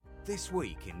This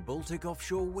week in Baltic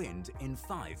Offshore Wind in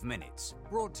 5 minutes,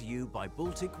 brought to you by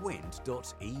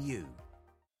BalticWind.EU.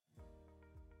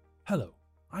 Hello,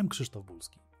 I'm Krzysztof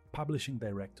Bulski, Publishing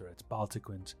Director at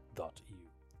BalticWind.EU,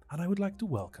 and I would like to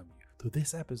welcome you to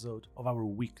this episode of our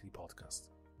weekly podcast.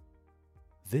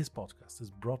 This podcast is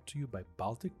brought to you by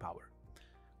Baltic Power,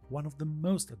 one of the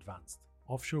most advanced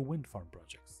offshore wind farm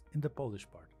projects in the Polish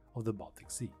part of the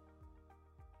Baltic Sea.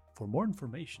 For more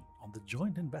information on the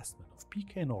joint investment of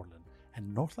PKN Orlen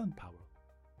and Northland Power,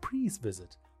 please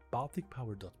visit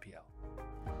BalticPower.pl.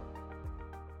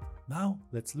 Now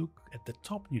let's look at the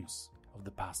top news of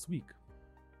the past week.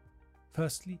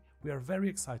 Firstly, we are very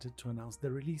excited to announce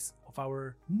the release of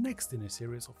our next in a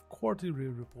series of quarterly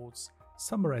reports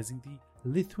summarizing the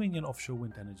Lithuanian offshore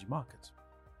wind energy market.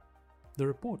 The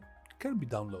report can be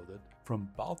downloaded from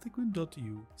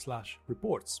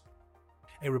BalticWind.EU/reports.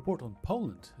 A report on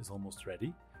Poland is almost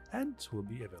ready and will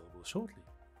be available shortly,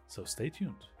 so stay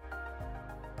tuned.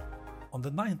 On the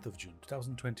 9th of June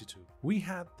 2022, we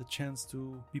had the chance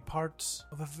to be part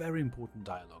of a very important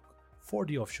dialogue for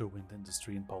the offshore wind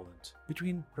industry in Poland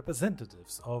between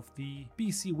representatives of the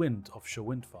BC Wind offshore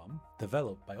wind farm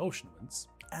developed by Ocean Winds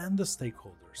and the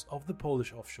stakeholders of the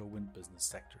Polish offshore wind business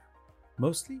sector,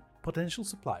 mostly potential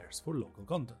suppliers for local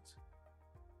content.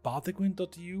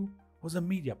 BalticWind.EU was a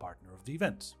media partner of the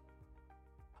event.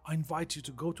 I invite you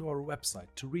to go to our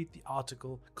website to read the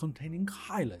article containing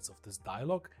highlights of this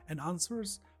dialogue and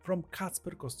answers from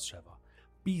Kacper Kostrzewa,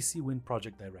 BC Wind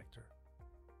Project Director.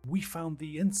 We found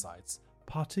the insights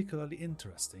particularly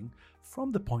interesting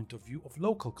from the point of view of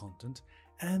local content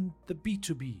and the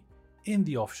B2B in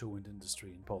the offshore wind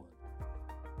industry in Poland.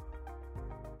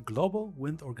 Global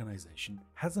Wind Organization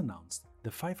has announced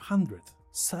the 500th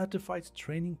certified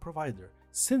training provider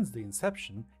since the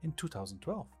inception in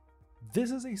 2012.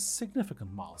 This is a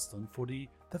significant milestone for the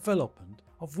development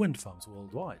of wind farms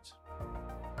worldwide.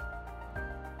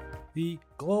 The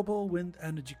Global Wind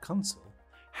Energy Council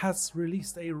has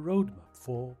released a roadmap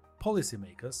for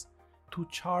policymakers to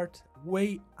chart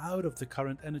way out of the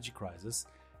current energy crisis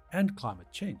and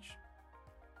climate change.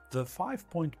 The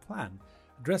 5-point plan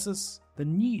addresses the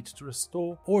need to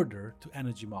restore order to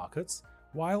energy markets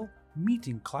while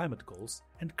meeting climate goals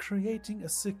and creating a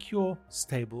secure,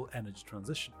 stable energy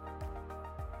transition.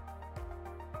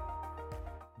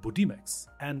 Budimex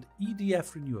and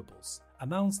EDF Renewables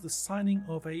announced the signing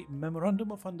of a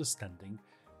Memorandum of Understanding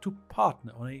to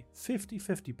partner on a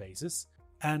 50-50 basis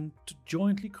and to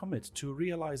jointly commit to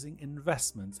realizing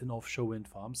investments in offshore wind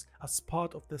farms as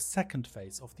part of the second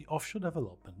phase of the offshore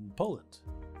development in Poland.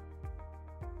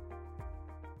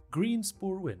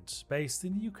 Greenspur Wind, based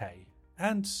in the UK,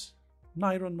 and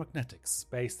Niron Magnetics,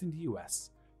 based in the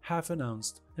US, have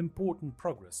announced important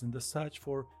progress in the search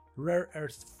for rare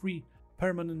earth-free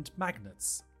permanent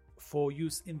magnets for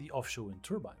use in the offshore wind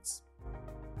turbines.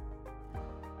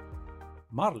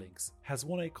 Marlinks has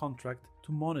won a contract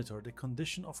to monitor the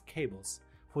condition of cables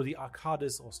for the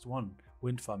Arcadis Ost 1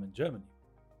 wind farm in Germany.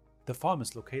 The farm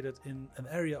is located in an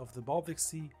area of the Baltic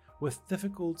Sea with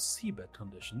difficult seabed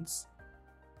conditions.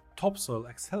 Topsoil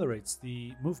accelerates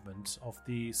the movement of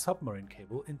the submarine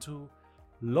cable into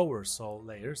lower soil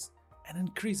layers and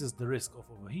increases the risk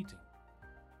of overheating.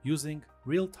 Using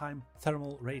real-time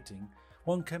thermal rating,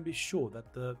 one can be sure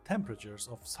that the temperatures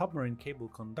of submarine cable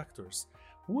conductors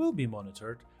will be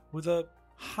monitored with a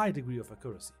high degree of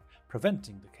accuracy,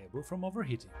 preventing the cable from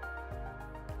overheating.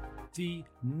 The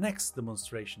next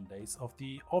demonstration days of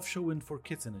the Offshore Wind for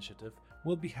Kids initiative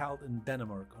will be held in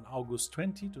Denmark on August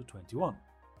 20 to 21.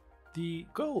 The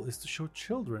goal is to show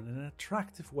children in an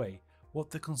attractive way what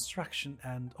the construction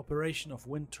and operation of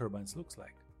wind turbines looks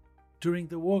like. During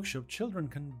the workshop, children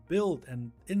can build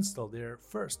and install their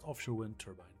first offshore wind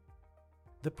turbine.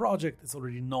 The project is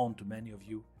already known to many of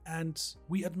you, and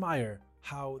we admire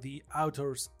how the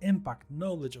outdoors impact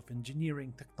knowledge of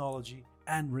engineering, technology,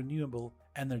 and renewable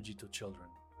energy to children.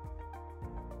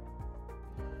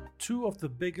 Two of the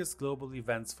biggest global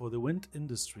events for the wind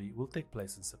industry will take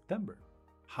place in September.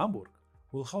 Hamburg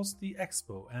will host the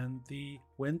Expo and the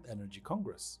Wind Energy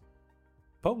Congress.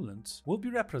 Poland will be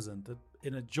represented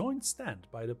in a joint stand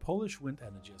by the Polish Wind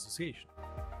Energy Association.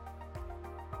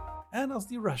 And as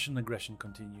the Russian aggression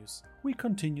continues, we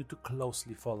continue to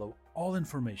closely follow all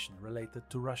information related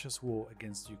to Russia's war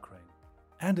against Ukraine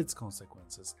and its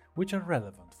consequences, which are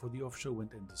relevant for the offshore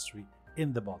wind industry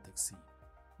in the Baltic Sea.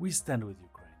 We stand with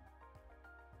Ukraine.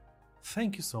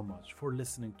 Thank you so much for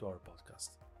listening to our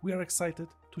podcast. We are excited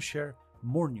to share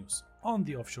more news on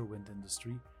the offshore wind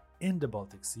industry in the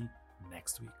Baltic Sea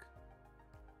next week.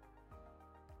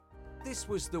 This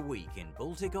was the week in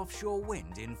Baltic Offshore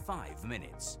Wind in 5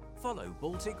 minutes. Follow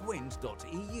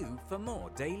BalticWind.EU for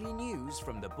more daily news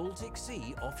from the Baltic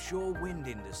Sea offshore wind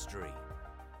industry.